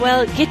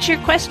Well, get your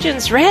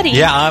questions ready.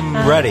 Yeah,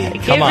 I'm ready.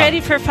 Get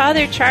ready for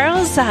Father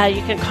Charles.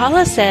 You can call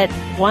us at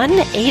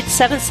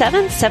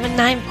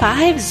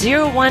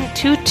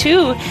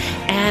 1-877-795-0122.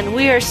 And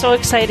we are so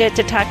excited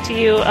to talk to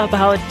you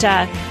about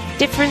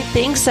different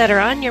things that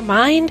are on your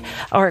mind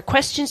or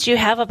questions you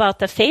have about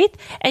the faith.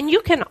 And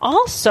you can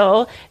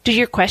also do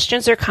your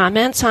questions or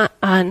comments on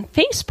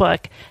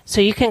Facebook.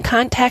 So you can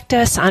contact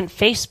us on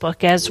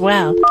Facebook as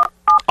well.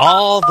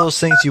 All those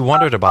things you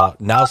wondered about,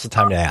 now's the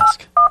time to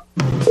ask.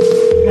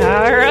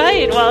 All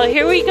right. Well,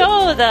 here we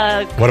go.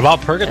 What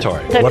about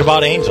purgatory? What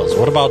about angels?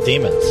 What about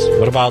demons?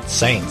 What about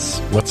saints?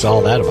 What's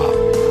all that about?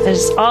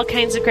 There's all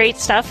kinds of great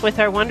stuff with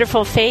our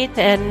wonderful faith,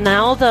 and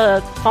now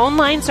the phone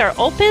lines are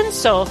open,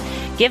 so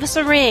give us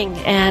a ring,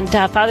 and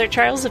Father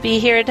Charles will be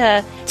here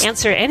to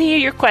answer any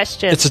of your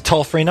questions. It's a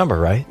toll-free number,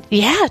 right?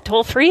 Yeah,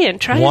 toll-free,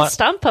 and try and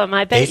stump them.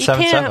 I bet you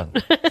can.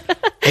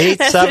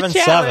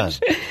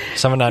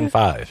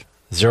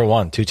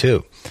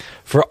 877-795-0122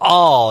 for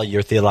all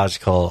your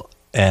theological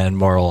and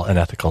moral and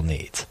ethical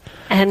needs.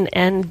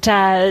 And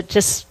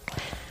just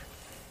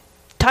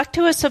talk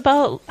to us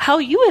about how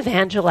you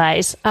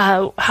evangelize,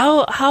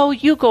 how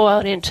you go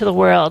out into the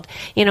world.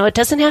 You know, it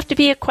doesn't have to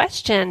be a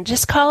question.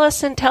 Just call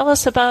us and tell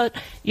us about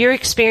your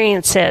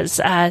experiences.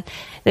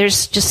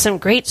 There's just some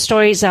great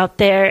stories out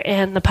there,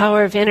 and the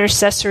power of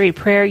intercessory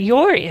prayer,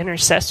 your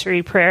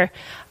intercessory prayer,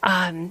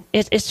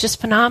 it's just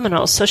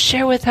phenomenal. So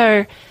share with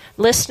our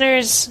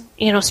listeners,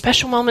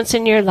 special moments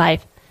in your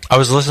life. I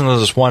was listening to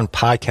this one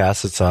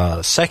podcast. It's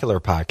a secular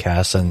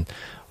podcast, and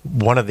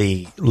one of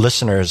the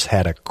listeners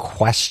had a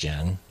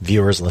question.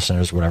 Viewers,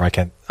 listeners, whatever.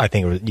 I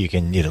think you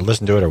can either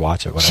listen to it or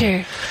watch it, whatever.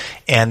 Sure.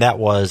 And that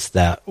was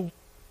that,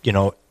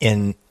 in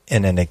an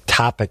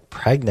ectopic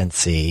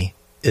pregnancy,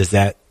 is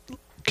that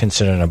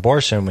considered an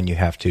abortion when you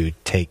have to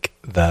take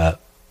the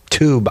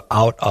tube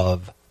out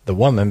of the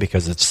woman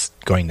because it's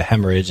going to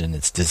hemorrhage and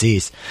it's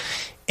disease?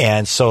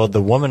 And so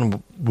the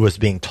woman was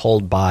being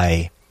told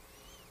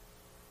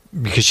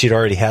because she'd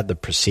already had the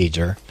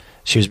procedure,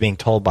 she was being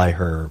told by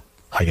her,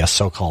 I guess,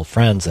 so-called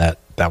friends that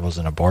was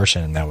an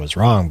abortion and that was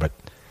wrong.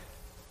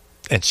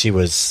 And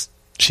she's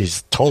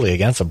totally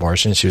against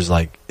abortion. She was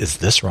like, is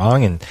this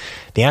wrong? And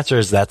the answer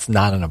is that's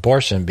not an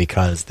abortion,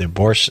 because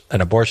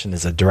an abortion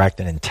is a direct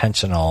and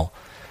intentional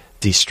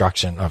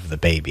destruction of the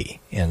baby.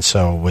 And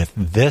so with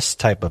this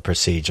type of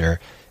procedure,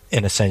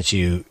 in a sense,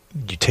 you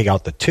take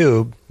out the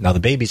tube. Now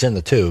the baby's in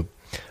the tube,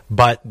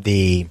 but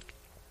the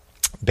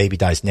baby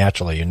dies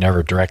naturally. You're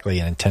never directly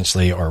and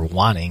intentionally or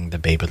wanting the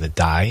baby to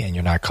die, and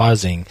you're not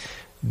causing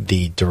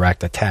the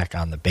direct attack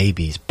on the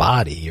baby's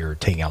body. You're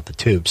taking out the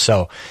tube.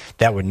 So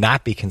that would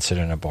not be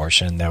considered an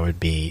abortion. That would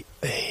be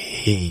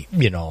a,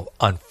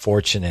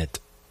 unfortunate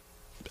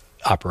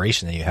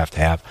operation that you have to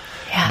have.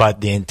 Yeah.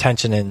 But the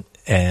intention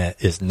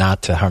is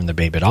not to harm the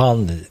baby at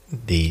all.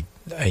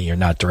 You're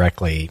not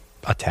directly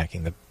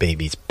attacking the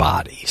baby's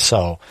body.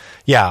 So,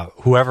 yeah,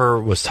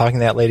 whoever was talking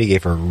to that lady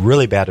gave her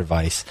really bad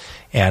advice,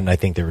 and I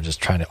think they were just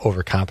trying to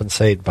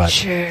overcompensate. But,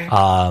 sure.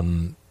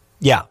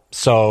 Yeah,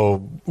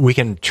 so we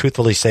can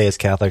truthfully say as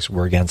Catholics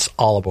we're against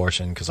all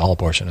abortion because all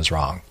abortion is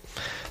wrong.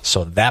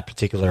 So that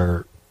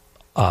particular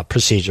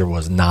procedure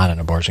was not an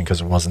abortion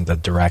because it wasn't the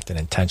direct and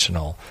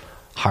intentional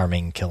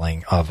harming,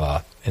 killing of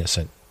an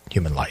innocent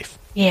human life.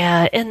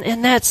 Yeah,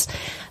 and that's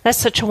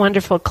such a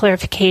wonderful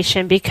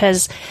clarification,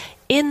 because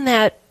in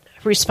that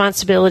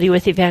responsibility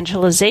with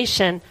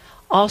evangelization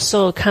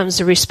also comes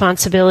the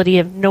responsibility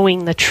of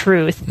knowing the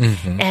truth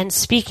and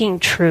speaking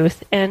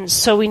truth. And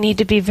so we need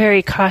to be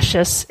very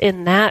cautious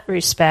in that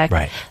respect,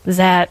 right,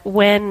 that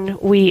when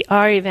we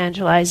are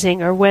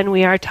evangelizing or when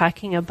we are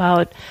talking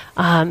about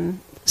some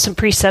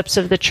precepts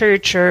of the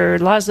church or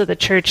laws of the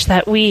church,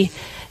 that we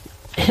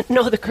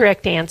know the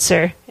correct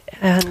answer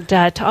and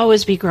to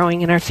always be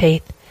growing in our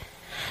faith.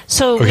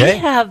 So we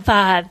have...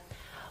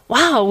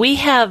 we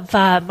have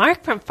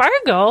Mark from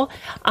Fargo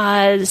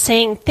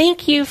saying,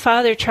 thank you,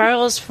 Father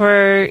Charles,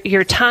 for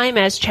your time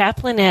as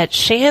chaplain at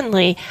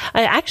Shanley.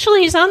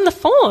 Actually, he's on the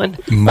phone.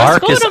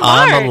 Mark is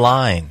on the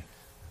line.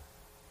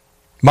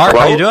 Mark,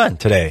 hello? How are you doing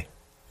today?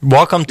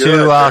 Welcome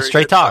to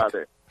Straight Talk.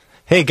 Father.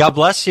 Hey, God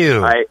bless you.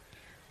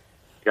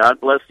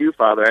 God bless you,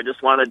 Father. I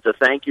just wanted to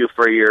thank you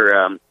for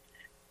your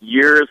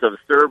years of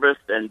service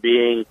and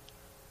being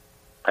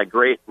a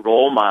great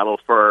role model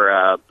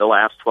for the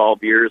last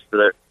 12 years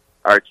for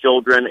our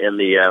children in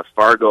the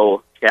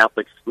Fargo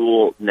Catholic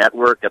School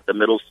network at the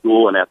middle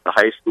school and at the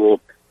high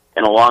school.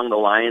 And along the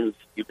lines,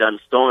 you've done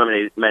so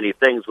many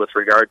things with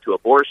regard to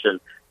abortion.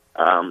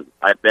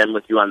 I've been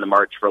with you on the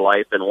March for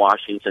Life in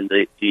Washington,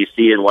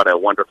 D.C., and what a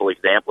wonderful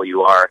example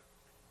you are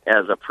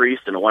as a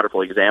priest and a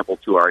wonderful example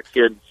to our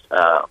kids.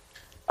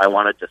 I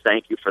wanted to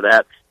thank you for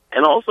that,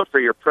 and also for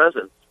your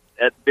presence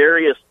at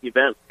various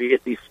events, be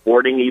it these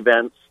sporting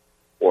events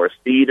or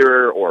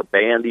theater or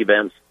band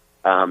events.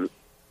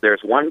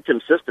 There's one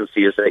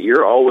consistency, is that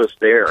you're always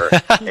there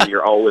and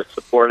you're always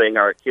supporting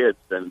our kids.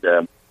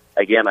 And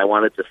again, I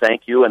wanted to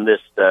thank you, and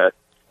this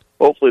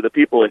hopefully the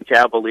people in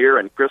Cavalier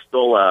and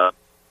Crystal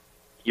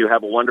you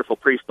have a wonderful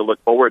priest to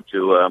look forward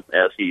to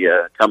as he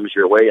comes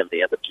your way in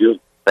the end of June.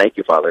 Thank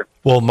you, Father.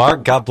 Well,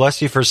 Mark, God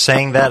bless you for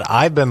saying that.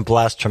 I've been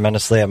blessed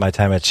tremendously at my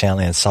time at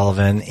Shanley and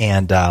Sullivan,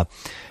 and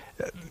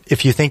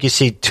if you think you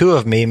see two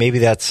of me, maybe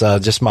that's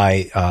just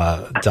my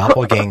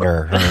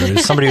doppelganger, or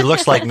somebody who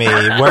looks like me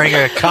wearing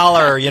a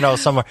collar,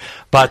 somewhere.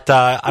 But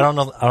I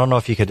don't know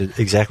if you could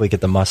exactly get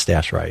the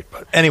mustache right.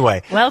 But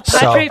anyway, well,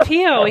 Padre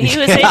Pio, he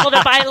was able to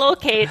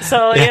bilocate,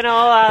 so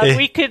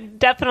we could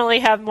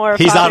definitely have more.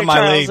 He's Father out of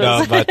my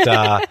Charleses. league,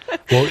 though.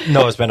 But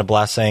no, it's been a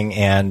blessing,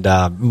 and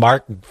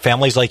Mark,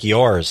 families like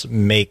yours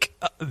make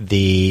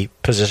the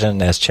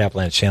position as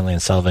chaplain at Shanley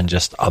and Sullivan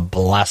just a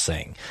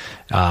blessing.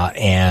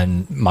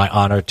 And my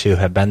honor to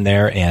have been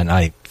there, and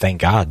I thank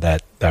God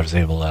that I was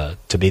able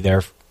to be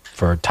there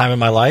for a time in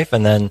my life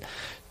and then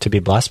to be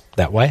blessed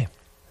that way.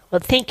 Well,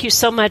 thank you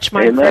so much,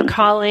 Mark, Amen. for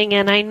calling,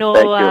 and I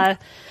know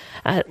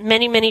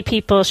many, many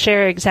people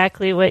share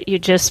exactly what you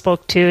just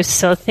spoke to,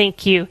 so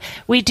thank you.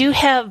 We do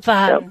have...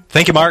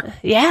 Thank you, Mark.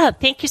 Yeah,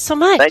 thank you so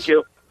much. Thank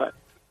you. Bye.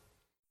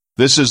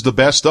 This is the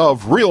best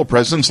of Real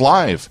Presence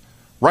Live.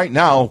 Right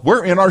now,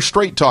 we're in our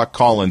Straight Talk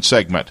call-in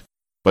segment.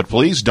 But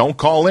please don't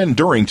call in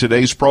during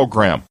today's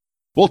program.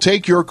 We'll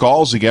take your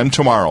calls again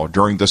tomorrow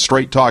during the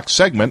Straight Talk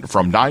segment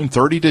from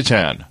 9:30 to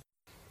 10.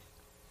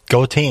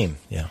 Go team.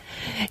 Yeah.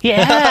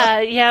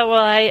 Yeah.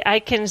 Well, I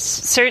can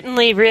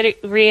certainly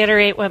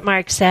reiterate what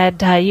Mark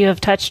said. You have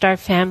touched our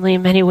family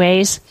in many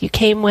ways. You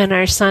came when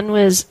our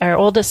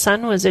oldest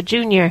son was a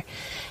junior.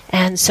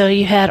 And so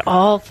you had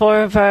all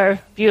four of our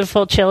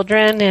beautiful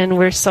children, and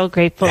we're so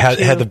grateful. Had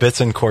the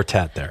Bitson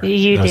quartet there.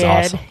 You did.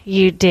 Awesome.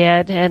 You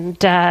did. And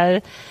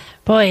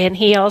boy, and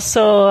he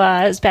also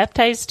is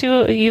baptized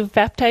you've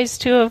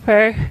baptized two of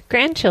our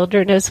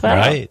grandchildren as well.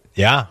 Right.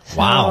 Yeah.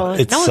 Wow.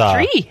 So,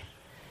 three.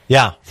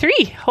 Yeah.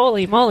 3.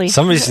 Holy moly.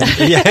 Somebody's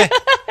Yeah. Get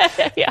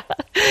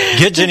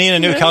Janine a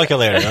new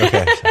calculator.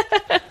 Okay.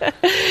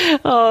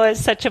 Oh,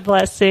 it's such a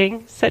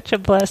blessing. Such a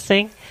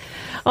blessing.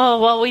 Oh,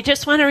 well, we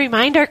just want to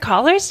remind our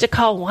callers to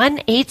call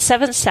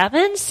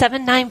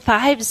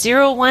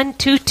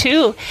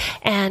 1-877-795-0122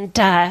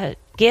 and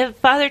give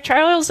Father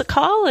Charles a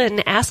call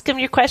and ask him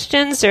your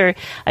questions, or,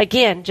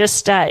 again,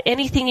 just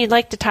anything you'd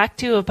like to talk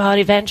to about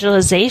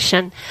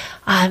evangelization.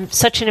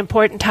 Such an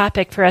important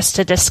topic for us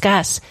to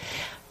discuss.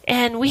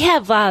 And we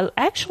have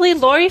actually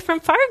Lori from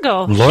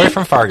Fargo. Lori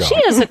from Fargo.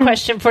 She has a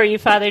question for you,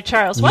 Father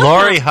Charles. Welcome.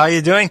 Lori, how are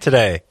you doing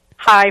today?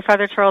 Hi,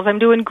 Father Charles. I'm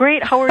doing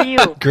great. How are you?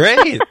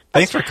 Great.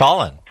 Thanks for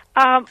calling.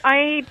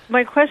 My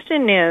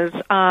question is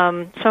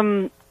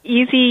some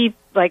easy,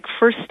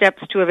 first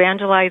steps to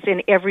evangelize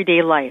in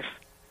everyday life,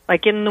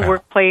 like in the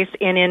workplace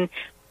and in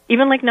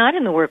even not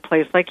in the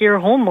workplace, like you're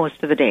home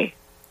most of the day.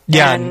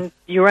 Yeah. And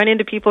you run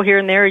into people here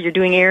and there, you're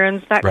doing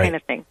errands, that kind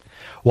of thing.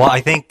 Well,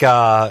 I think,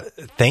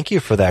 thank you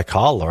for that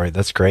call, Lori.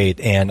 That's great.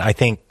 And I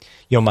think,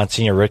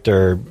 Monsignor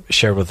Richter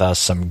shared with us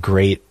some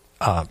great,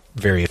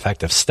 very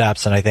effective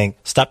steps. And I think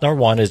step number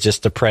 1 is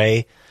just to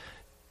pray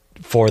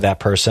for that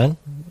person.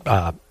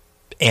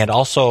 And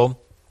also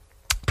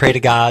pray to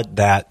God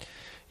that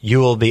you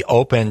will be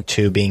open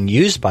to being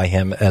used by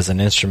him as an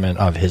instrument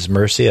of his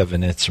mercy, of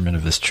an instrument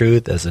of his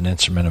truth, as an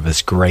instrument of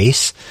his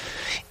grace.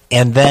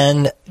 And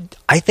then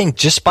I think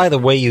just by the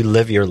way you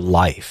live your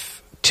life,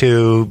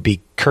 to be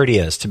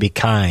courteous, to be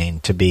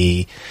kind, to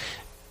be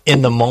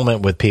in the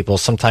moment with people.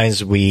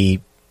 Sometimes we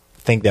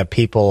think that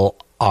people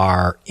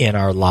are in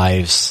our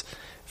lives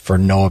for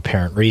no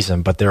apparent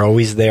reason, but they're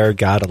always there.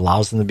 God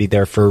allows them to be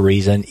there for a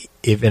reason,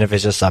 even if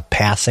it's just a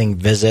passing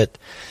visit,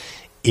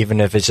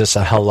 even if it's just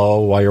a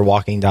hello while you're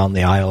walking down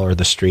the aisle or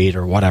the street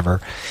or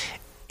whatever.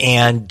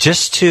 And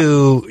just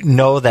to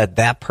know that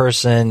that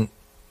person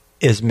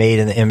is made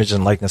in the image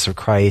and likeness of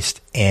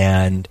Christ,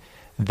 and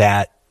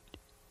that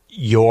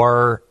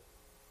your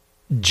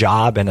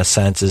job, in a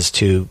sense, is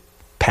to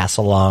pass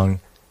along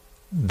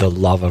the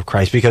love of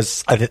Christ.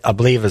 Because I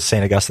believe, as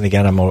St. Augustine,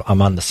 again,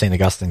 I'm on the St.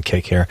 Augustine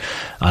kick here.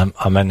 I'm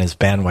on his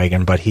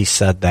bandwagon, but he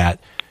said that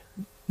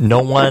no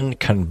one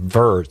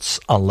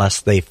converts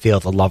unless they feel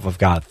the love of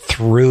God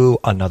through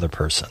another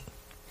person.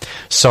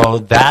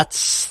 So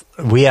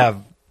we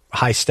have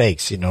high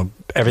stakes,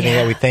 everything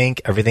that we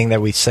think, everything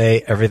that we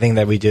say, everything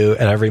that we do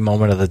at every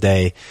moment of the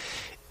day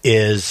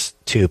is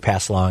to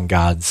pass along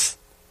God's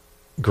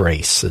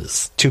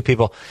graces to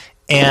people,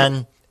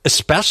 and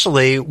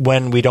especially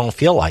when we don't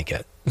feel like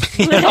it.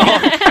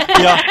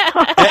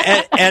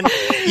 And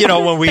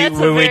when we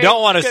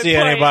don't want to see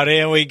anybody,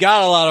 and we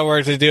got a lot of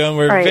work to do, and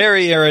we're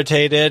very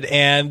irritated,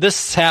 and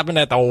this happened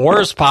at the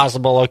worst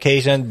possible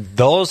occasion.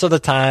 Those are the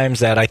times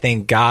that I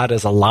think God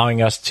is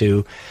allowing us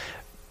to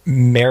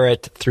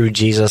merit through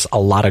Jesus a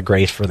lot of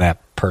grace for that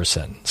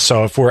person.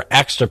 So if we're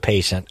extra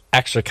patient,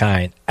 extra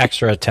kind,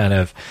 extra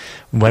attentive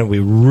when we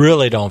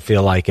really don't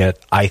feel like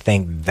it, I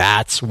think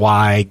that's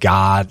why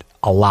God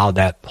allowed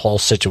that whole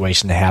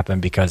situation to happen,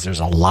 because there's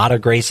a lot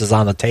of graces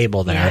on the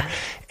table there. Yeah.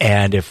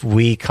 And if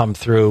we come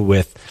through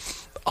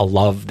with a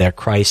love that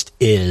Christ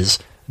is,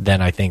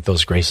 then I think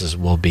those graces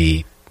will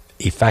be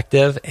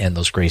effective and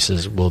those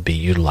graces will be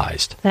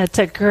utilized. That's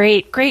a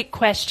great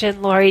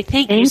question, Lori.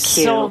 Thank you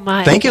so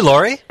much. Thank you,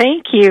 Lori.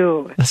 Thank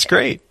you. That's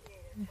great.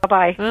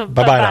 Bye-bye.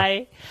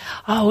 Bye-bye.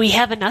 Oh, we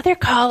have another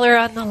caller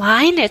on the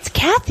line. It's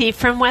Kathy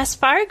from West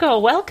Fargo.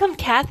 Welcome,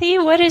 Kathy.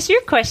 What is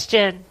your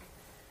question?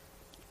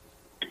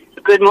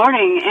 Good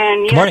morning.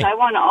 And yes, morning. I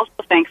want to also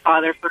thank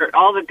Father for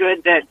all the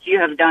good that you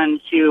have done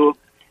to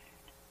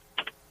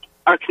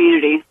our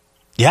community.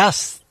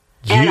 Yes.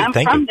 And I'm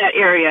from that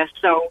area,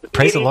 so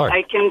praise the Lord.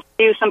 I can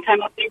see you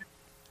sometime up there.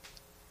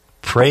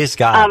 Praise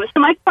God. So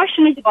my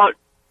question is about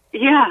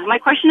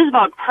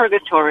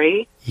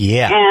purgatory.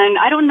 Yeah. And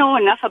I don't know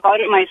enough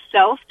about it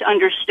myself to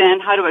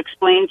understand how to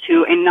explain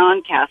to a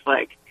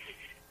non-Catholic.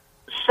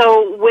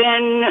 So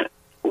when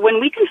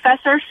we confess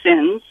our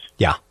sins,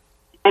 yeah,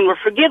 and we're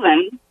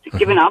forgiven,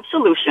 given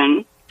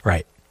absolution,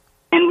 right,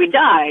 and we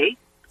die,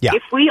 yeah.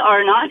 If we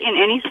are not in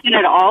any sin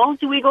at all,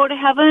 do we go to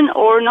heaven?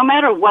 Or no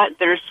matter what,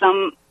 there's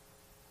some...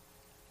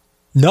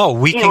 No,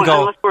 we can go...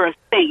 unless we're a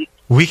saint.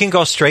 We can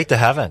go straight to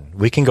heaven.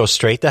 We can go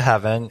straight to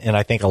heaven, and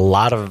I think a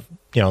lot of,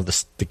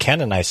 the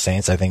canonized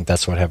saints, I think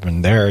that's what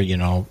happened there,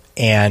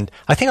 and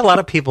I think a lot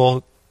of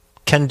people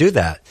can do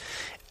that.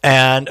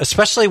 And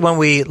especially when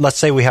let's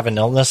say we have an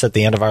illness at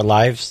the end of our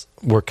lives,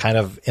 we're kind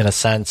of, in a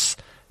sense,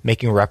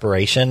 making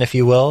reparation, if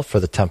you will, for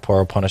the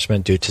temporal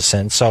punishment due to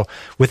sin. So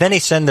with any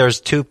sin,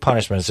 there's two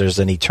punishments. There's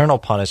an eternal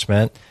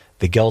punishment,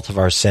 the guilt of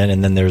our sin,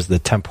 and then there's the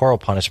temporal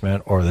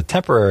punishment or the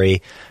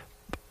temporary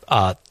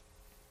on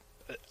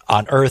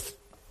earth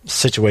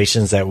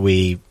situations that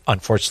we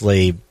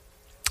unfortunately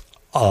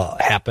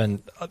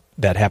happen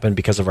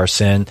because of our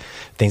sin,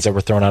 things that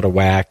were thrown out of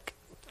whack,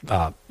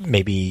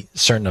 maybe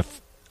certain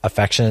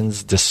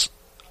affections,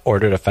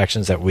 disordered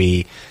affections that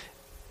we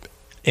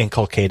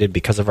inculcated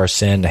because of our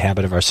sin, the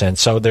habit of our sin.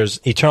 So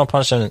there's eternal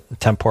punishment and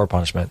temporal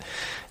punishment.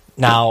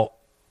 Now,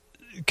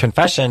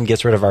 confession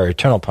gets rid of our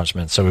eternal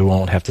punishment, so we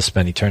won't have to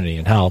spend eternity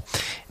in hell.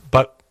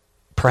 But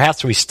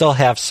perhaps we still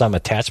have some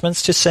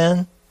attachments to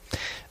sin.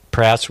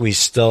 Perhaps we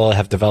still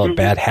have developed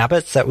bad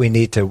habits that we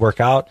need to work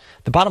out.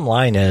 The bottom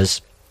line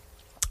is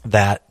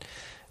that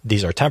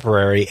these are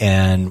temporary,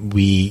 and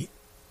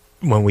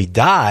when we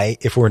die,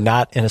 if we're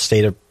not in a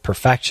state of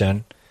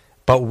perfection,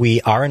 but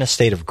we are in a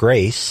state of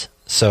grace,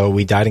 so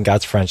we died in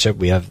God's friendship,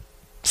 we have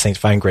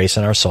sanctifying grace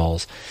in our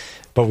souls,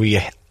 but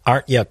we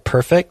aren't yet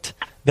perfect,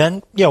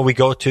 then we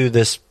go to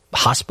this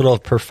hospital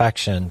of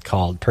perfection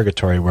called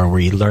purgatory, where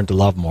we learn to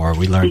love more,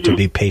 we learn to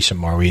be patient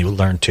more, we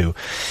learn to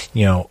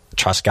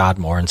trust God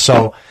more. And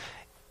so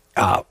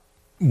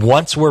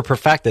once we're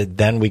perfected,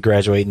 then we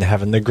graduate into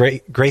heaven. The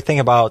great thing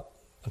about,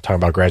 I'm talking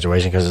about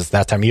graduation because it's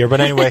that time of year, but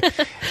anyway,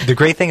 the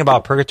great thing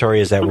about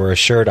purgatory is that we're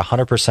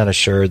 100%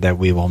 assured that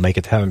we will make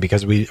it to heaven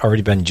because we've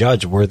already been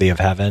judged worthy of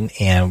heaven,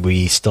 and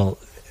we still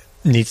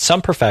need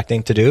some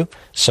perfecting to do.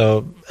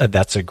 So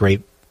that's a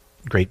great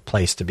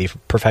place to be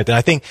perfected.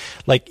 I think,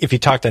 like, if you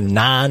talk to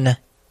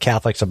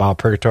non-Catholics about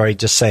purgatory,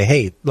 just say,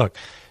 hey, look,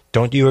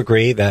 don't you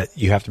agree that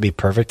you have to be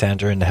perfect to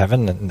enter into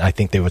heaven? And I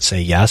think they would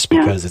say yes,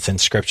 because it's in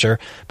Scripture.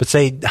 But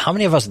say, how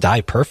many of us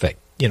die perfect?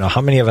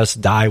 How many of us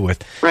die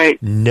with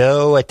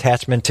no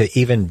attachment to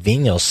even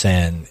venial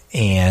sin,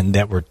 and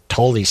that we're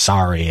totally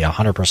sorry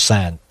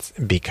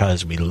 100%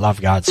 because we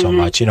love God so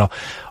much, or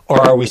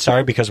are we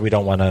sorry because we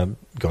don't want to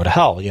go to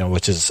hell,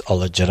 which is a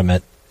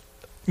legitimate,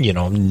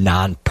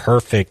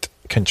 non-perfect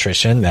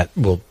contrition that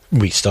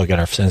we still get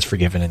our sins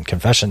forgiven in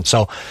confession.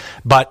 So,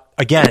 but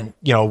again,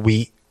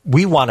 we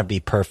want to be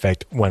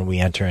perfect when we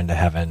enter into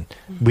heaven.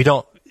 We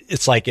don't.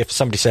 It's like if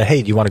somebody said,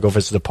 hey, do you want to go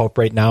visit the Pope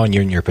right now? And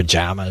you're in your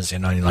pajamas,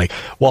 and you're like,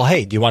 well,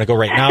 hey, do you want to go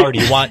right now? Or do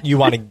you want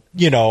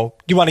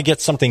to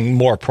get something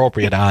more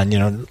appropriate on,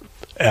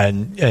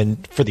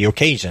 and for the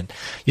occasion?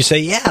 You say,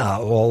 yeah,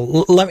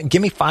 well,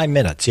 give me 5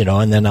 minutes,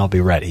 and then I'll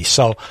be ready.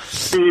 So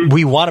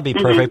we want to be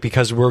perfect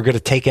because we're going to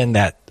take in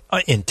that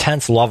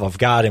intense love of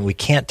God, and we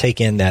can't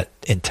take in that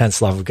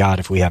intense love of God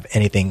if we have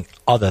anything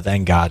other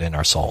than God in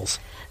our souls.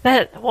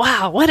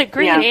 Wow, what a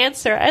great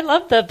answer. I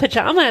love the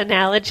pajama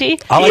analogy.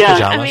 I like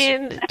pajamas. I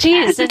mean,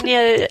 geez,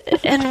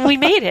 and we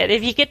made it.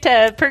 If you get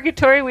to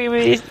purgatory,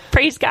 we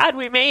praise God,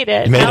 we made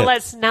it. Now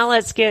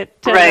let's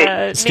get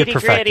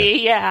nitty-gritty.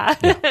 Yeah.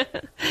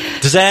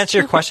 Does that answer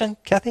your question,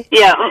 Kathy?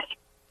 Yeah.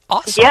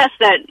 Awesome. Yes,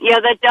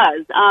 that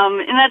does.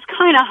 And that's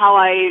kind of how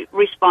I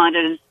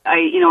responded.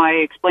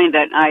 I explained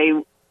that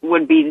I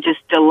would be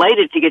just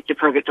delighted to get to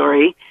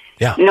purgatory,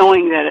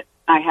 knowing that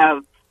I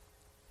have,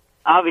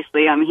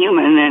 obviously I'm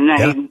human,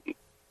 and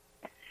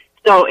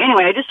so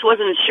anyway, I just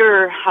wasn't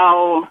sure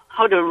how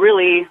to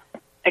really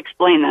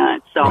explain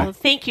that. So well,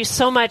 thank you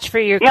so much for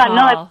your call. Yeah, no,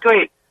 that's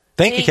great.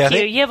 Thank you,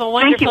 Kathy. You have a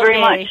wonderful day. Thank you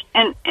very much.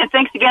 And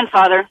thanks again,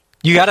 Father.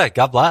 You got it.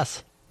 God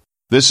bless.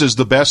 This is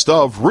the best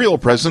of Real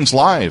Presence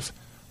Live.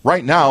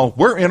 Right now,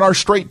 we're in our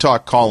Straight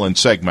Talk call-in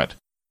segment.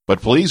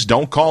 But please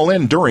don't call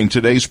in during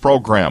today's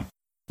program.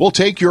 We'll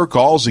take your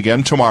calls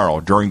again tomorrow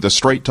during the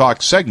Straight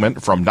Talk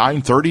segment from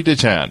 9:30 to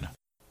 10.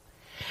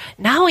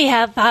 Now we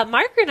have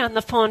Margaret on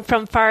the phone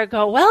from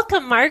Fargo.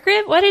 Welcome,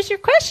 Margaret. What is your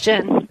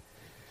question?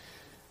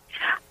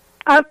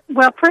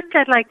 Well, first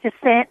I'd like to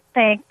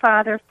thank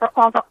Father for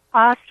all the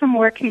awesome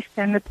work he's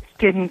done with the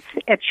students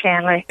at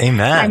Chandler.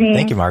 Amen. I mean,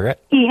 thank you, Margaret.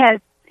 You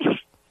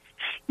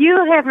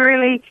have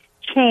really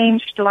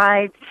changed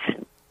lives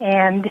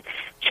and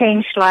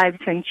changed lives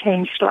and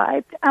changed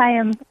lives. I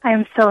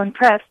am so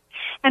impressed.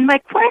 And my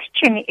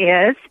question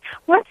is,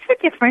 what's the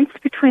difference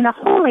between a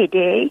holy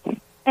day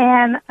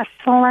and a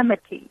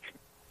solemnity?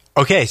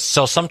 Okay,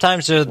 so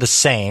sometimes they're the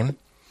same.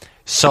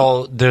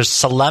 So there's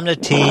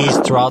solemnities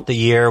throughout the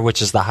year,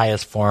 which is the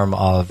highest form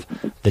of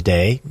the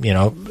day. You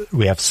know,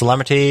 we have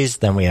solemnities,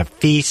 then we have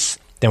feasts,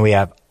 then we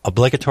have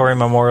obligatory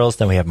memorials,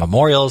 then we have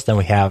memorials, then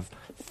we have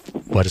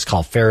what is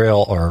called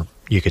ferial, or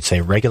you could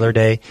say regular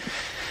day.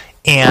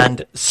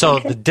 And so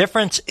the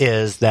difference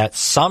is that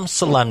some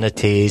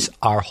solemnities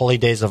are holy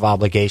days of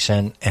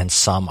obligation and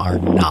some are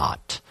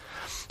not.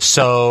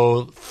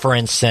 So, for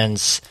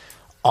instance,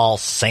 All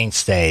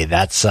Saints' Day,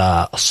 that's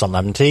a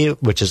solemnity,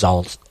 which is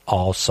also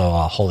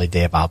a holy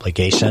day of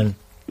obligation.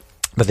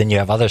 But then you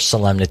have other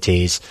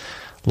solemnities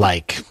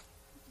like,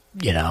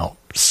 you know,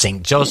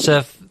 St.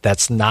 Joseph.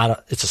 It's a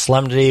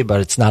solemnity,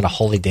 but it's not a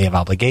holy day of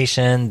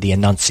obligation. The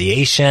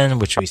Annunciation,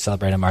 which we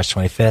celebrate on March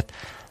 25th,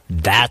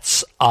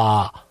 that's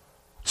a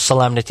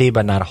solemnity,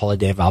 but not a holy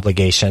day of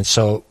obligation.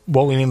 So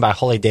what we mean by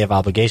holy day of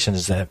obligation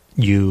is that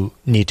you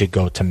need to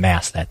go to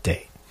Mass that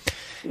day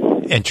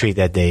and treat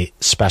that day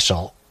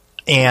special.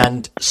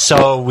 And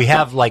so we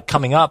have, like,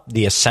 coming up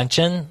the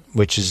Ascension,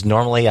 which is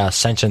normally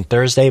Ascension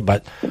Thursday,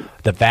 but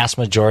the vast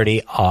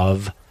majority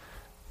of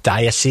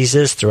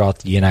dioceses throughout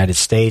the United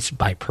States,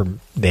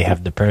 they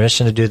have the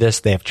permission to do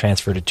this. They have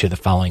transferred it to the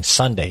following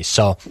Sunday.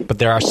 So, but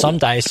there are some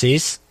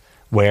dioceses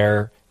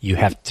where you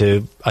have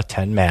to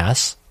attend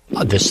Mass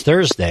this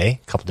Thursday,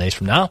 a couple days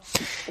from now.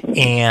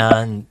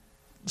 And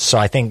so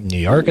I think New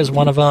York is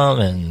one of them,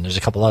 and there's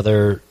a couple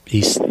other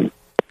East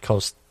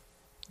Coast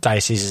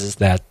dioceses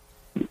that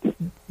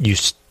you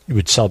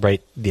would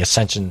celebrate the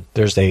Ascension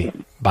Thursday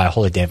by a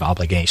holy day of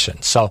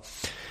obligation. So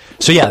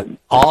yeah,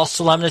 all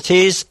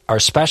solemnities are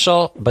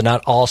special, but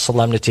not all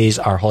solemnities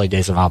are holy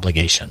days of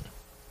obligation.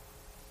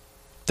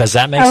 Does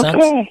that make sense?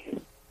 Okay.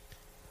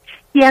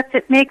 Yes,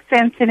 it makes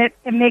sense, and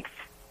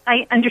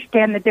I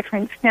understand the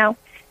difference now.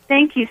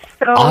 Thank you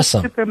so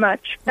super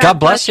much. God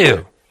bless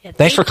you. Yeah,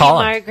 Thanks for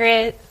calling. Thank you,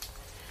 Margaret.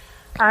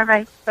 All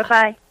right.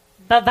 Bye-bye.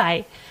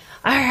 Bye-bye.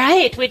 All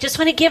right. We just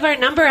want to give our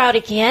number out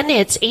again.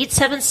 It's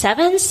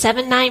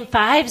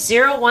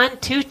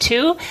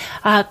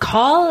 877-795-0122.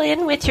 Call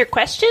in with your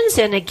questions.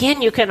 And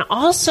again, you can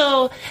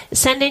also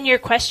send in your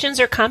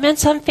questions or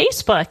comments on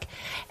Facebook.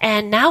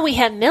 And now we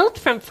have Milt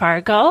from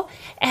Fargo.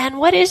 And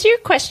what is your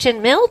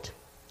question, Milt?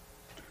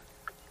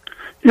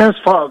 Yes,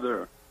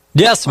 Father.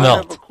 Yes, Milt. I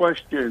have a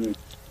question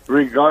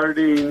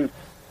regarding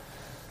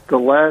the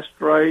last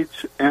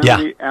rites and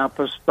the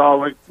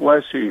apostolic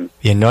blessing.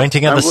 The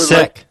anointing of the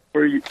sick.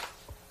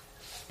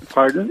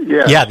 Pardon?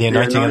 Yes. Yeah, the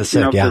anointing of the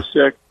sick, the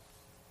sick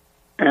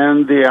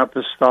and the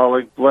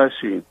apostolic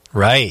blessing.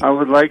 Right. I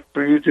would like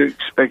for you to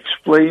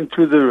explain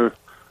to the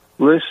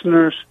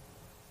listeners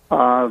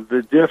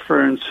the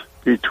difference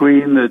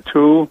between the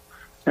two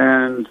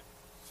and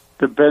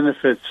the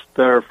benefits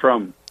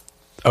therefrom.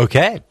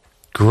 Okay.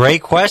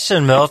 Great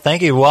question, Milt.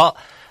 Thank you. Well,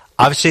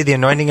 obviously the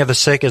anointing of the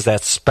sick is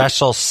that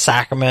special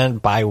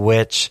sacrament by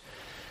which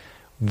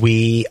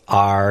we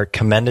are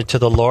commended to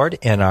the Lord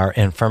in our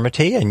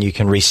infirmity, and you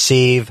can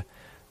receive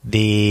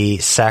the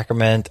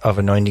sacrament of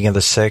anointing of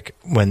the sick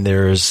when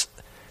there's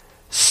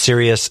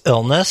serious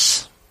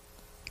illness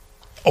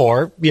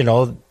or, you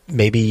know,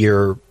 maybe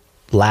your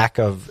lack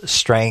of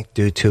strength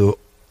due to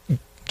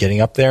getting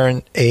up there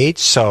in age.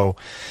 So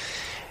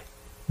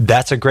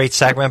that's a great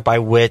sacrament by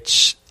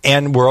which,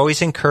 and we're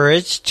always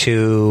encouraged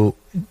to,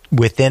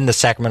 within the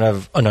sacrament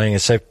of anointing the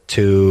sick,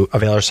 to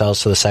avail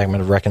ourselves to the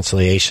sacrament of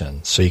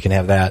reconciliation. So you can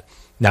have that.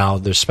 Now,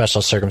 there's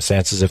special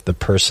circumstances if the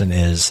person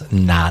is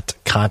not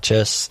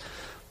conscious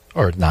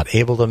or not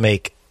able to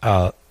make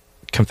a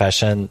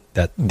confession,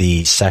 that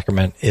the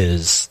sacrament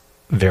is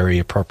very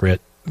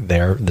appropriate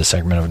there, the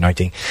sacrament of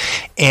anointing.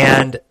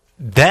 And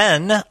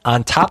then,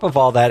 on top of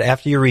all that,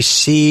 after you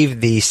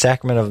receive the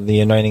sacrament of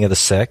the anointing of the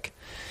sick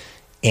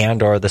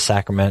and or the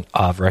sacrament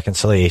of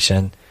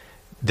reconciliation,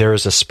 there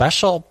is a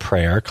special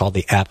prayer called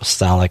the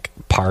apostolic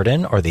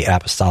pardon or the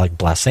apostolic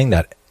blessing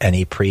that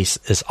any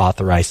priest is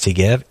authorized to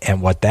give.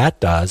 And what that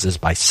does is,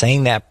 by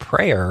saying that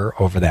prayer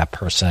over that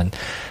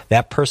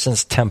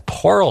person's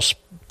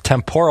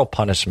temporal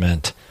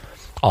punishment,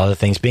 all other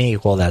things being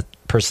equal, that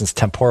person's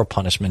temporal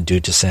punishment due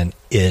to sin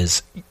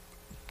is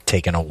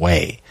taken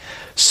away.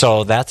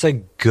 So that's a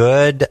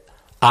good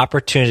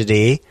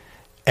opportunity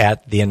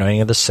at the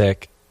anointing of the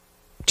sick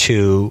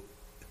to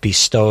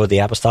bestow the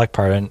apostolic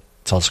pardon.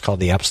 It's also called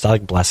the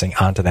apostolic blessing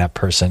onto that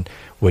person,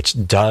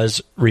 which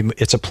does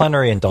it's a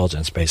plenary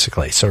indulgence,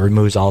 basically. So it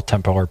removes all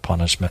temporal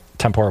punishment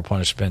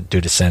due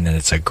to sin, and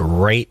it's a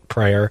great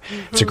prayer.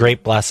 Mm-hmm. It's a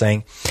great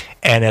blessing,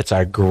 and it's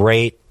a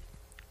great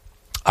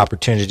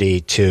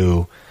opportunity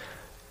to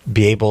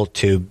be able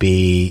to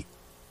be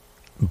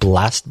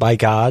blessed by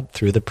God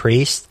through the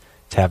priest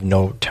to have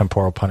no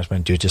temporal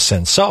punishment due to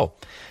sin. So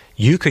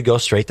you could go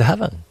straight to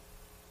heaven.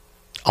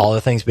 All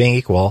the things being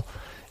equal,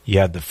 you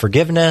had the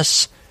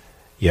forgiveness,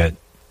 you had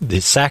the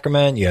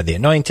sacrament, you had the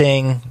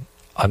anointing,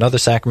 another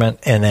sacrament,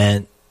 and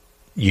then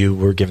you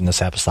were given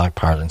this apostolic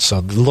pardon.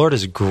 So the Lord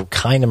is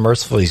kind and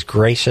merciful. He's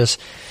gracious.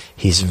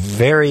 He's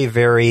very,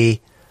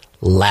 very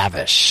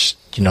lavish,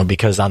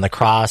 because on the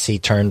cross he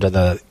turned to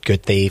the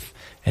good thief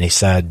and he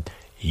said,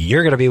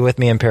 you're going to be with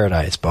me in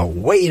paradise. But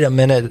wait a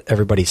minute,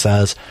 everybody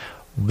says,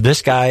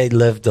 this guy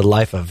lived a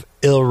life of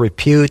ill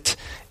repute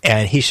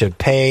and he should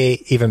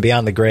pay even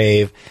beyond the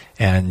grave.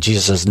 And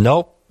Jesus says,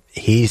 nope,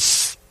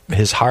 his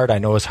heart, I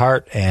know his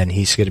heart, and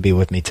he's going to be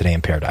with me today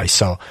in paradise.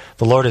 So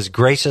the Lord is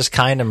gracious,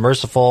 kind, and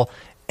merciful,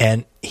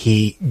 and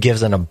he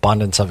gives an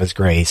abundance of his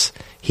grace.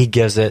 He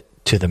gives it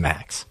to the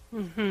max.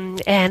 Mm-hmm.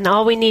 And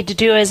all we need to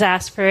do is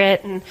ask for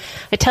it. And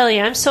I tell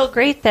you, I'm so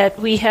great that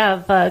we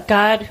have a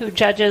God who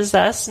judges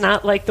us,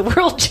 not like the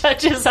world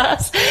judges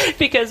us,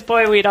 because,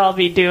 boy, we'd all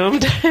be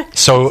doomed.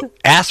 So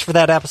ask for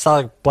that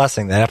apostolic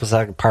blessing, that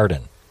apostolic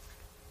pardon.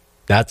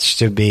 That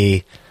should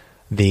be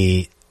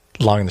the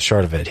long and the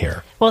short of it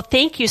here. Well,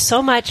 thank you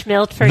so much,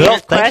 Milt, for your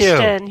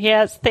question. You.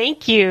 Yes,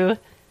 thank you.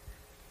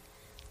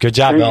 Good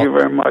job, Milt. Thank you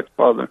very much,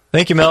 Father.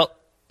 Thank you, Milt.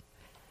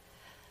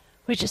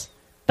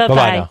 Bye-bye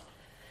now.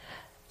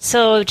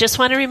 So just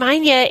want to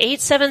remind you,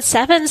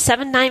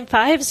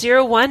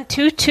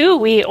 877-795-0122.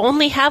 We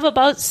only have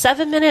about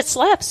 7 minutes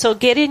left, so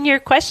get in your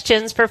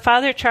questions for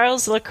Father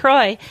Charles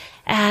LaCroix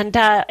and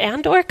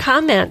or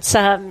comments.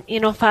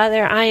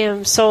 Father, I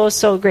am so,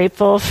 so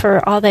grateful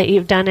for all that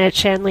you've done at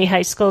Shanley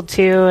High School,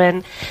 too,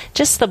 and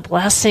just the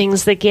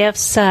blessings, the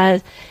gifts,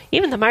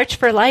 even the March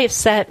for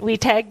Lives that we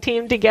tag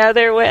team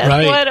together with.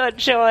 Right. What a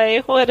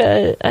joy. What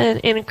an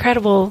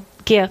incredible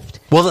gift.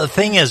 Well, the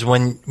thing is,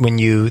 when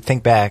you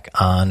think back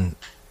on,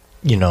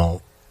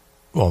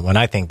 when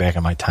I think back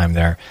on my time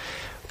there,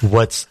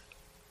 what's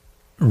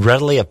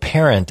readily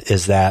apparent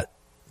is that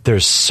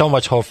there's so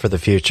much hope for the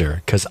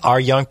future, because our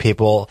young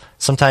people,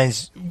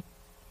 sometimes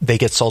they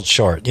get sold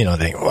short.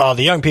 The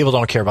young people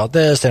don't care about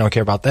this, they don't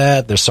care about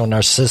that, they're so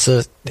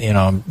narcissistic,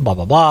 blah,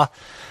 blah, blah.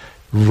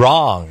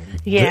 Wrong.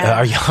 Yeah.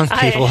 Our young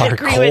people are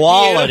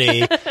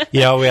quality.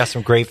 We have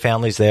some great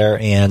families there,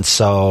 and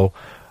so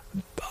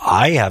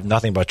I have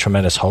nothing but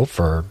tremendous hope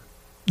for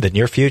the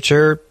near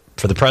future,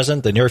 for the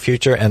present, the near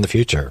future, and the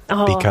future.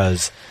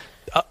 Because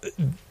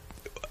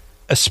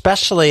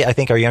especially, I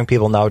think our young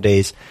people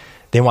nowadays,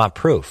 they want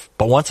proof.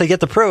 But once they get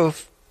the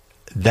proof,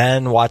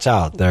 then watch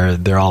out.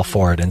 They're all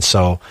for it. And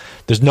so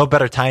there's no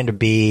better time to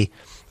be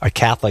a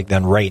Catholic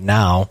than right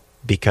now,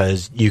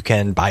 because you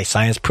can, by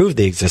science, prove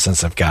the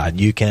existence of God.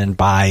 You can,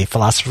 by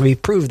philosophy,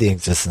 prove the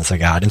existence of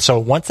God. And so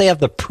once they have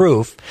the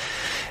proof,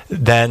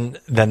 then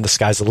the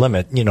sky's the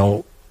limit.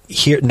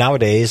 Here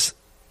nowadays,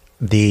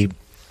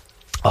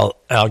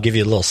 I'll give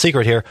you a little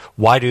secret here.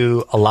 Why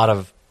do a lot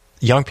of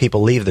young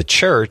people leave the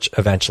church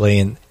eventually?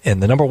 And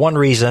the number one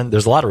reason,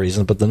 there's a lot of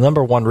reasons, but the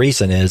number one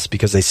reason is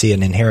because they see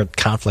an inherent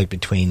conflict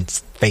between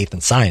faith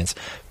and science,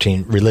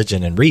 between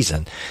religion and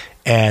reason.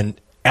 And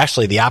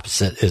actually, the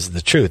opposite is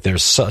the truth.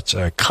 There's such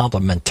a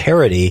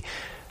complementarity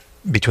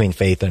between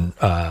faith and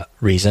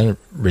reason,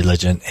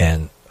 religion,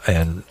 and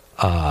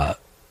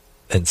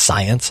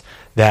science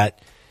that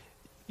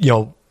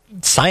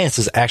science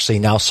is actually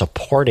now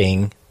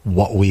supporting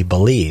what we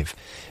believe.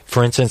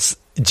 For instance,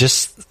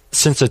 just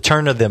since the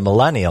turn of the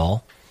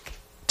millennial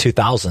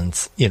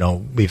 2000s,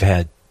 we've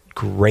had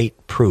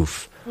great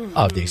proof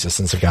of the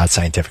existence of God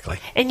scientifically.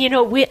 And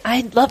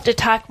I'd love to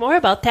talk more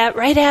about that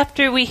right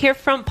after we hear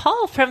from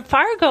Paul from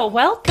Fargo.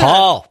 Welcome,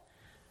 Paul.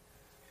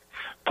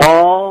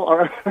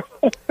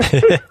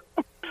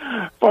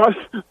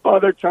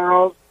 Father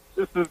Charles,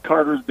 this is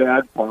Carter's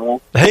dad, Paul.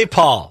 Hey,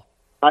 Paul.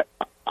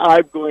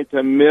 I'm going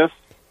to miss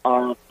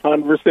our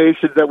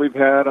conversations that we've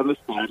had on the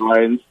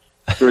sidelines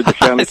during the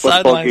Shanley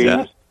football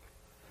games.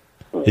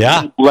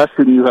 Yeah.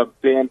 Blessing you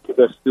have been to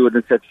the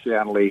students at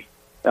Shanley.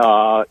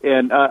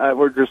 And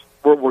we're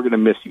going to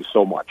miss you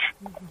so much.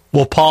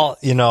 Well, Paul,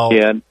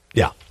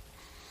 yeah.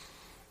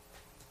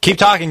 Keep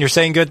talking. You're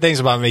saying good things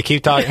about me.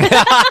 Keep talking.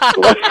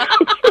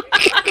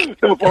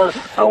 So, Paul,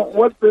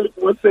 one thing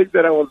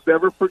that I will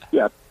never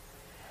forget,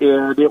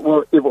 and it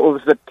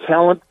was the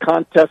talent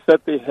contest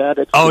that they had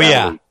at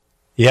Shanley.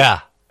 Yeah.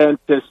 And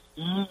to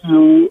see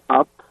you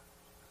up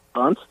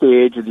on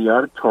stage in the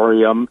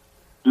auditorium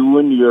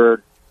doing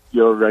your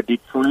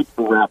Detroit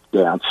rap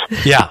dance.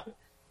 Yeah.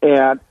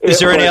 And is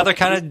there any other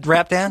kind of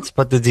rap dance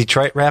but the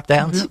Detroit rap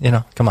dance?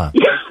 Come on.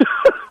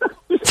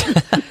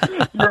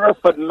 You're a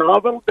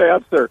phenomenal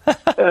dancer.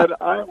 And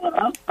I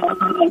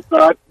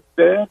thought,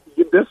 man,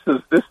 this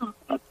is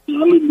not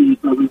telling me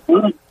that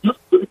we just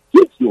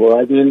get you.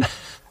 I mean,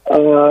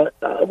 I'm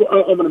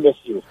going to miss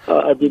you.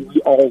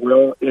 We all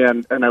will,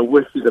 and I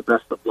wish you the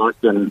best of luck,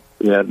 and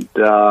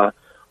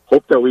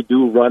hope that we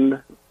do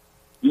run.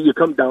 You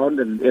come down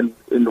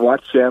and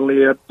watch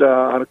Shanley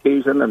on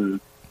occasion,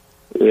 and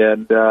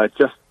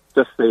just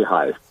say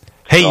hi.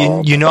 Hey,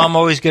 so, I'm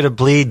always going to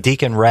bleed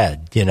Deacon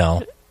red,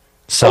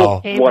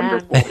 So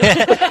wonderful.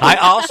 I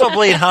also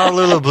bleed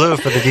Honolulu blue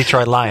for the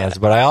Detroit Lions,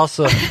 but I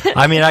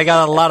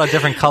got a lot of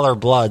different color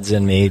bloods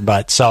in me.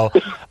 But the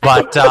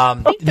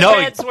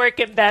red's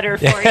working better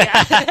for you.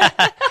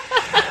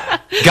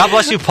 God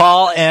bless you,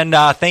 Paul, and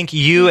thank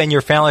you and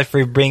your family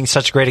for being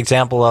such a great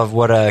example of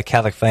what a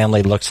Catholic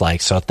family looks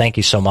like. So thank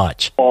you so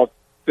much. Paul,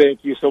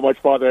 thank you so much,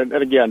 Father. And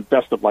again,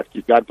 best of luck to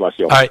you. God bless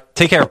you. All right.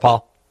 Take care,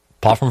 Paul.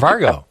 Paul from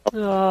Fargo.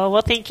 Oh,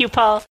 well, thank you,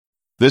 Paul.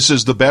 This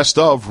is the best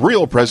of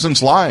Real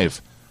Presence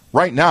Live.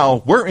 Right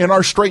now, we're in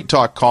our Straight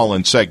Talk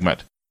call-in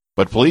segment.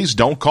 But please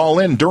don't call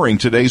in during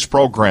today's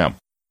program.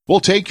 We'll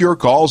take your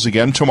calls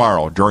again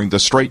tomorrow during the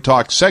Straight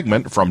Talk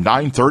segment from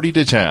 9:30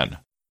 to 10.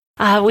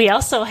 We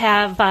also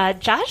have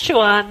Joshua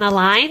on the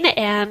line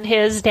and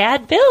his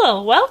dad,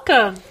 Bill.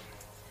 Welcome.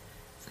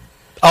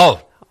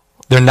 Oh,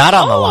 they're not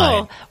on the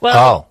line.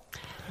 Well,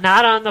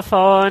 not on the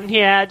phone.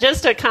 Yeah,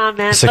 just a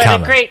comment,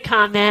 a great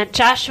comment.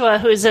 Joshua,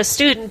 who's a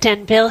student,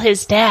 and Bill,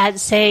 his dad,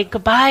 say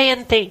goodbye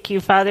and thank you,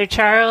 Father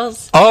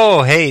Charles.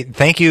 Oh, hey,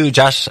 thank you,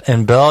 Josh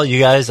and Bill. You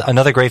guys,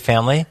 another great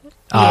family.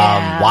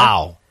 Yeah.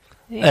 Wow.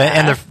 Yeah.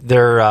 And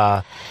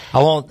they're I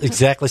won't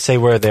exactly say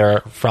where they're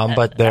from,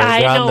 but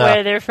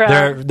where they're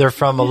from. They're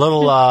from a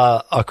little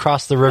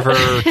across the river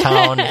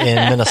town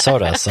in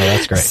Minnesota, so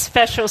that's great.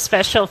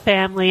 Special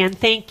family, and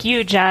thank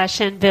you,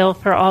 Josh and Bill,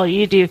 for all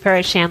you do for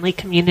our Shanley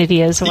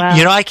community as well.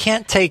 You know, I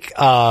can't take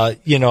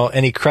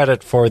any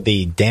credit for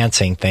the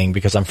dancing thing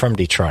because I'm from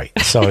Detroit,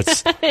 so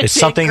it's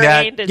something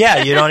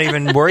that you don't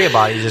even worry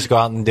about it. You just go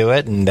out and do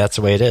it, and that's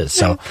the way it is.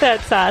 So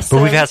that's awesome.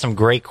 But we've had some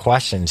great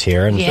questions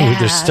here, and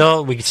we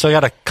still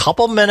got a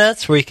couple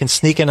minutes where you can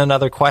sneak in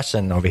another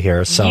question over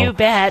here. So you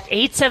bet.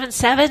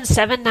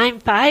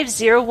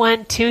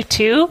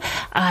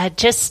 877-795-0122.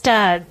 Just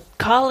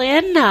call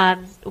in.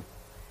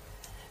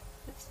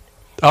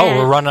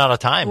 We're running out of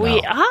time now. We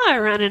are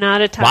running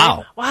out of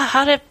time.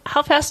 Wow.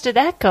 How fast did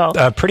that go?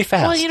 Pretty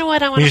fast. Well, you know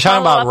what? I want when to follow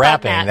you're talking about up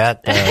rapping, on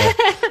that.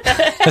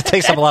 That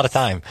takes up a lot of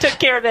time. Took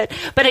care of it.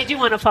 But I do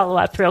want to follow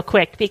up real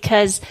quick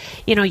because,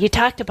 you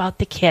talked about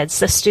the kids,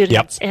 the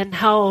students, and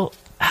how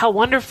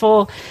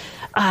wonderful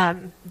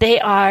they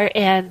are,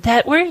 and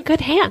that we're in good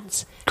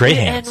hands. Great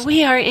hands. And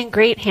we are in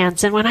great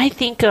hands. And when I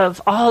think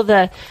of all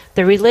the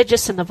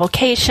religious and the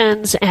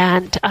vocations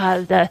and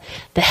the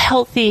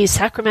healthy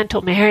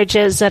sacramental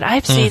marriages that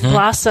I've seen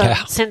blossom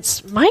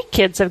since my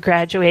kids have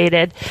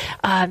graduated,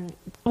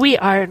 we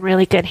are in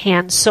really good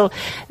hands. So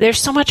there's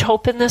so much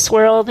hope in this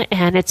world,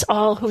 and it's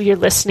all who you're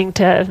listening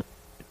to.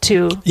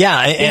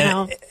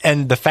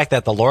 And the fact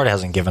that the Lord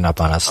hasn't given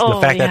up on us, the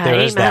fact that there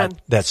is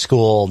that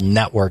school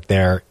network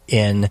there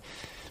in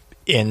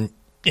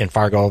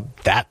Fargo,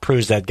 that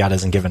proves that God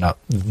hasn't given up.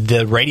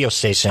 The radio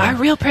station, our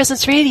Real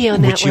Presence Radio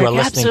network, which you are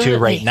listening to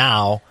right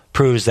now,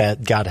 proves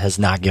that God has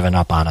not given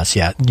up on us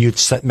yet. You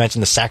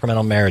mentioned the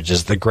sacramental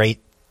marriages, the great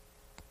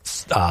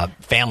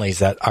families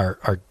that are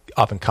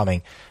up and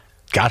coming.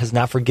 God has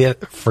not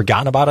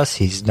forgotten about us.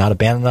 He's not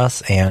abandoned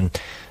us, and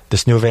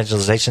this new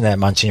evangelization that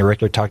Monsignor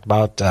Richter talked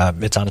about,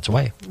 it's on its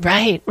way.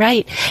 Right.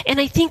 And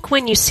I think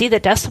when you see the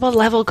decibel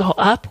level go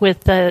up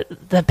with the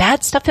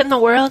bad stuff in the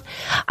world,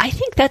 I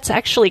think that's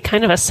actually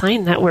kind of a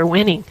sign that we're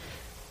winning.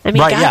 I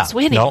mean, God's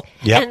winning.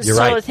 And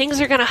so things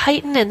are going to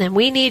heighten, and then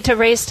we need to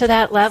raise to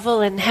that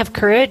level and have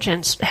courage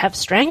and have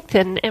strength.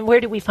 And where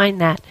do we find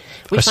that?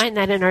 We find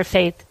that in our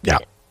faith. Yeah.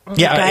 God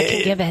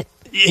can give it.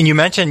 And you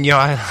mentioned,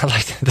 I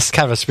like this is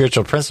kind of a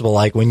spiritual principle,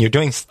 like when you're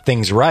doing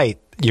things right,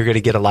 you're going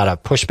to get a lot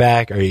of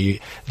pushback, or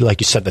like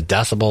you said, the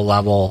decibel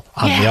level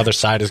on the other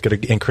side is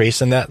going to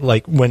increase. And that,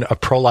 like when a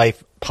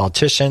pro-life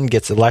politician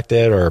gets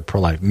elected or a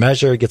pro-life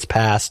measure gets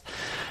passed,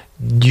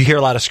 you hear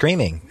a lot of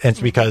screaming. And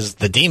it's because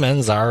the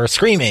demons are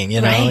screaming,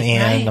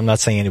 I'm not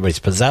saying anybody's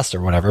possessed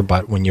or whatever,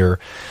 but when you're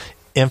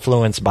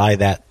influenced by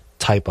that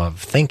type of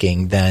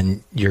thinking,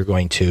 then you're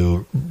going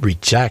to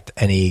reject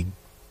anything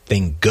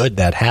good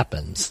that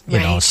happens,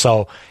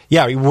 So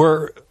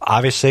we're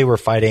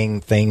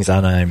fighting things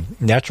on a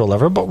natural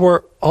level, but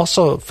we're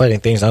also fighting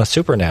things on a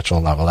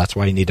supernatural level. That's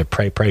why you need to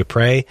pray.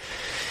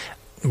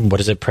 What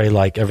does it pray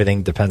like?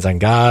 Everything depends on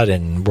God,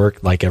 and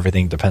work like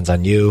everything depends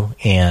on you.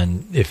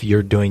 And if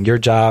you're doing your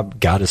job,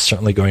 God is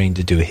certainly going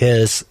to do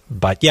his.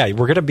 But we're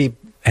going to be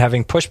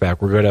having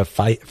pushback. We're going to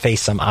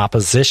face some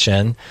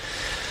opposition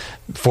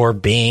for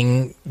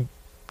being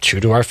true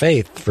to our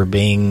faith, for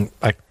being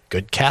a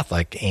good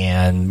Catholic,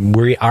 and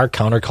we are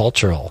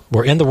countercultural.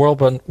 We're in the world,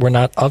 but we're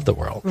not of the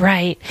world.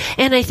 Right.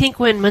 And I think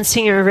when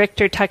Monsignor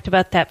Richter talked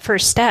about that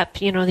first step,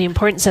 the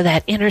importance of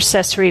that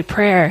intercessory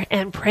prayer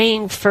and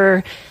praying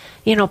for,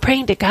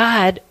 praying to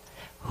God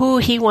who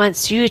he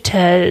wants you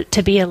to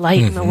be a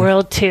light in the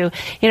world to,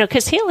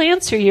 because he'll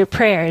answer your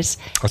prayers.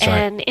 That's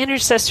and right.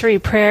 Intercessory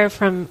prayer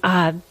from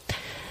us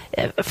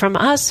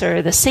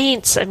or the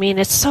saints,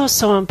 it's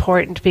so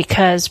important,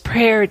 because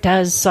prayer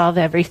does solve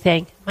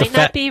everything. Might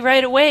not be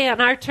right away on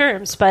our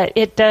terms, but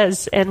it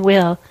does and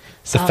will.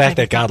 The fact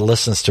that God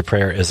listens to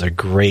prayer is a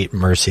great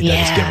mercy that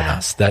he's given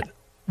us. That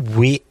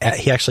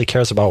he actually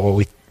cares about what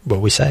we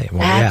what we say.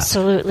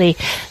 Absolutely.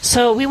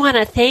 So we want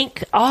to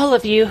thank all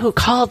of you who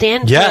called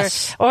in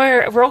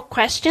or wrote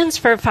questions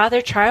for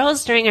Father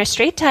Charles during our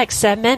Straight Talk segment.